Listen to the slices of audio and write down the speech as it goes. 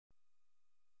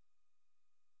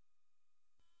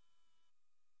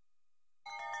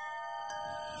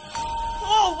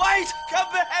Mate,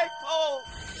 come back, Paul!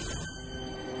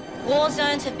 War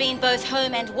zones have been both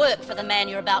home and work for the man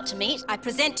you're about to meet. I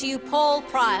present to you Paul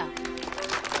Pryor.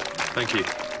 Thank you.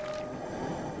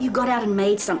 You got out and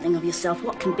made something of yourself.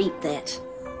 What can beat that?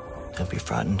 Don't be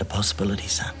frightened of possibility,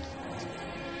 son.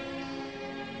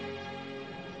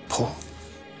 Paul.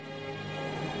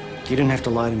 You didn't have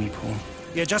to lie to me, Paul.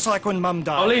 Yeah, just like when Mum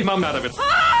died. I'll leave Mum out of it.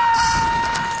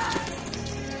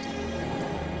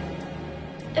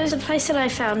 It was a place that I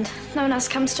found. No one else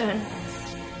comes to it.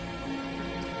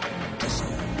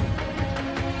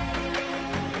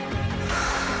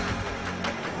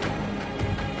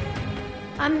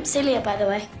 I'm Celia, by the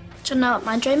way. Do you know what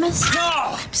my dream is? No!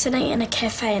 I'm sitting in a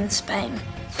cafe in Spain,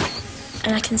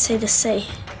 and I can see the sea.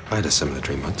 I had a similar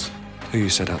dream once. Who you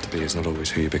set out to be is not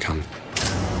always who you become.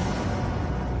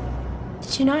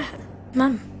 Did you know her?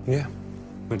 Mum? Yeah.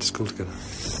 Went to school together.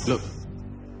 Look,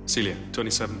 Celia,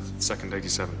 27th, 2nd,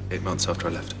 87. 8 months after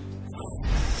I left.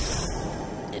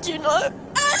 Did you know?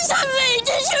 Answer me!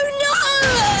 Did you know?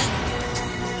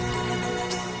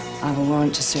 I have a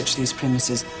warrant to search these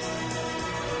premises.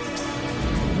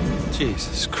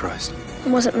 Jesus Christ.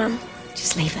 Was it, Mum?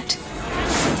 Just leave it.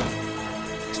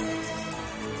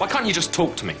 Why can't you just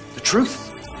talk to me? The truth?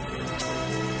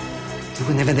 You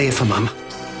were never there for Mum.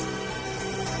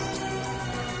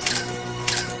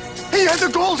 He had the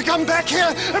gall to come back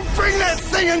here and bring that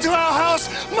thing into our house,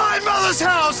 my mother's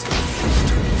house!